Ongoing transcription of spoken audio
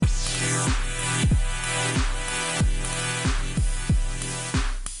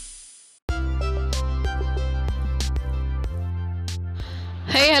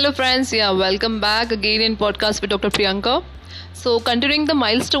Hello friends, welcome back again in podcast with Dr. Priyanka. So continuing the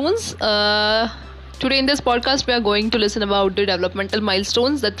milestones, today in this podcast we are going to listen about the developmental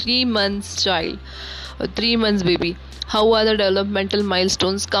milestones, the 3 months child, 3 months baby. How are the developmental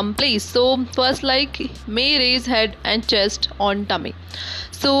milestones come place? So first may raise head and chest on tummy.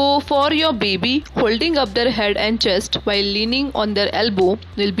 So for your baby, holding up their head and chest while leaning on their elbow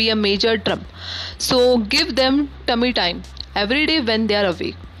will be a major trump. So give them tummy time every day when they are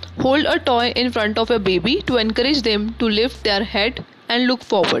awake. Hold a toy in front of your baby to encourage them to lift their head and look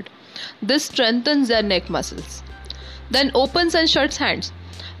forward. This strengthens their neck muscles. Then opens and shuts hands.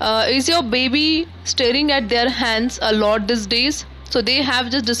 Is your baby staring at their hands a lot these days? So they have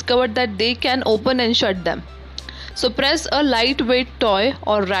just discovered that they can open and shut them. So press a lightweight toy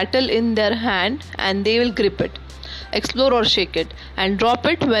or rattle in their hand and they will grip it, explore or shake it, and drop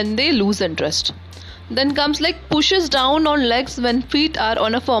it when they lose interest. Then comes pushes down on legs when feet are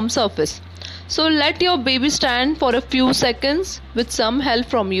on a firm surface. So let your baby stand for a few seconds with some help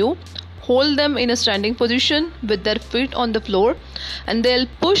from you. Hold them in a standing position with their feet on the floor and they'll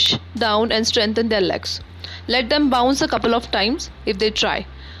push down and strengthen their legs. Let them bounce a couple of times if they try.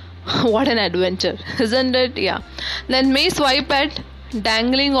 What an adventure, isn't it? Yeah. Then may swipe at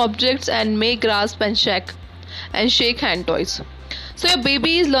dangling objects and may grasp and shake hand toys. So your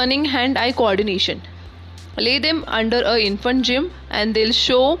baby is learning hand-eye coordination. Lay them under an infant gym and they'll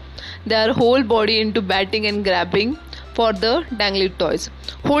show their whole body into batting and grabbing for the dangling toys.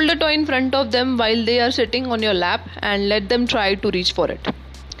 Hold a toy in front of them while they are sitting on your lap and let them try to reach for it.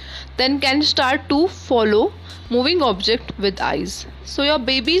 Then can start to follow moving object with eyes. So your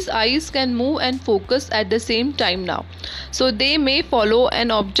baby's eyes can move and focus at the same time now. So they may follow an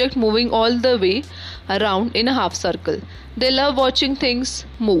object moving all the way around in a half circle. They love watching things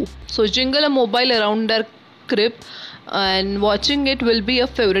move. So jingle a mobile around their crib and watching it will be a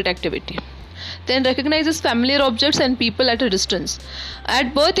favorite activity. Then recognizes familiar objects and people at a distance.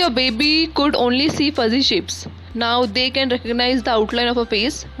 At birth your baby could only see fuzzy shapes. Now they can recognize the outline of a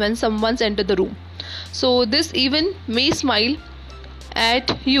face when someone's entered the room. So this even may smile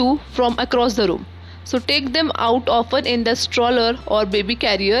at you from across the room. So take them out often in the stroller or baby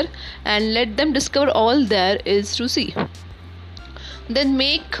carrier and let them discover all there is to see. Then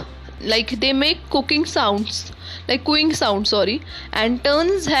they make cooking sounds, cooing sounds, and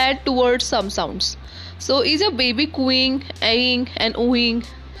turns head towards some sounds. So is your baby cooing, aing and oohing?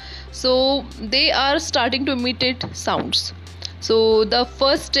 So they are starting to imitate sounds. So the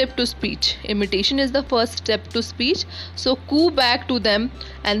first step to speech, imitation is the first step to speech. So coo back to them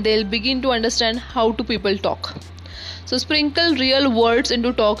and they'll begin to understand how to people talk. So sprinkle real words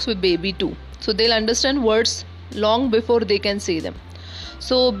into talks with baby too. So they'll understand words long before they can say them.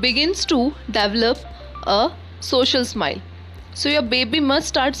 So begins to develop a social smile. So your baby must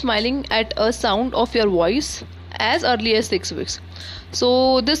start smiling at a sound of your voice as early as 6 weeks.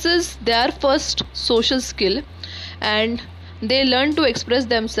 So this is their first social skill and they learn to express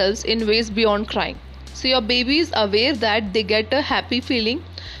themselves in ways beyond crying. So your baby is aware that they get a happy feeling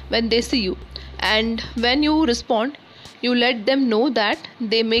when they see you. And when you respond, you let them know that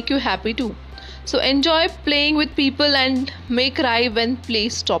they make you happy too. So enjoy playing with people and may cry when play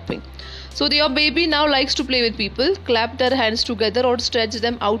stopping. So your baby now likes to play with people. Clap their hands together or stretch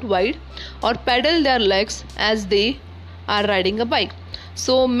them out wide or pedal their legs as they are riding a bike.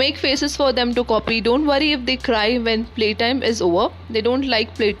 So make faces for them to copy. Don't worry if they cry when playtime is over. They don't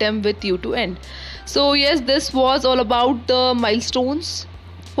like playtime with you to end. So yes, this was all about the milestones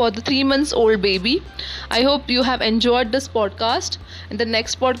for the 3 months old baby. I hope you have enjoyed this podcast. In the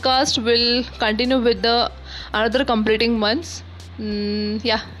next podcast we'll continue with the another completing months.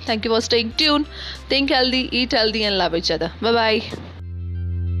 Thank you for staying tuned. Think healthy, eat healthy and love each other. Bye bye.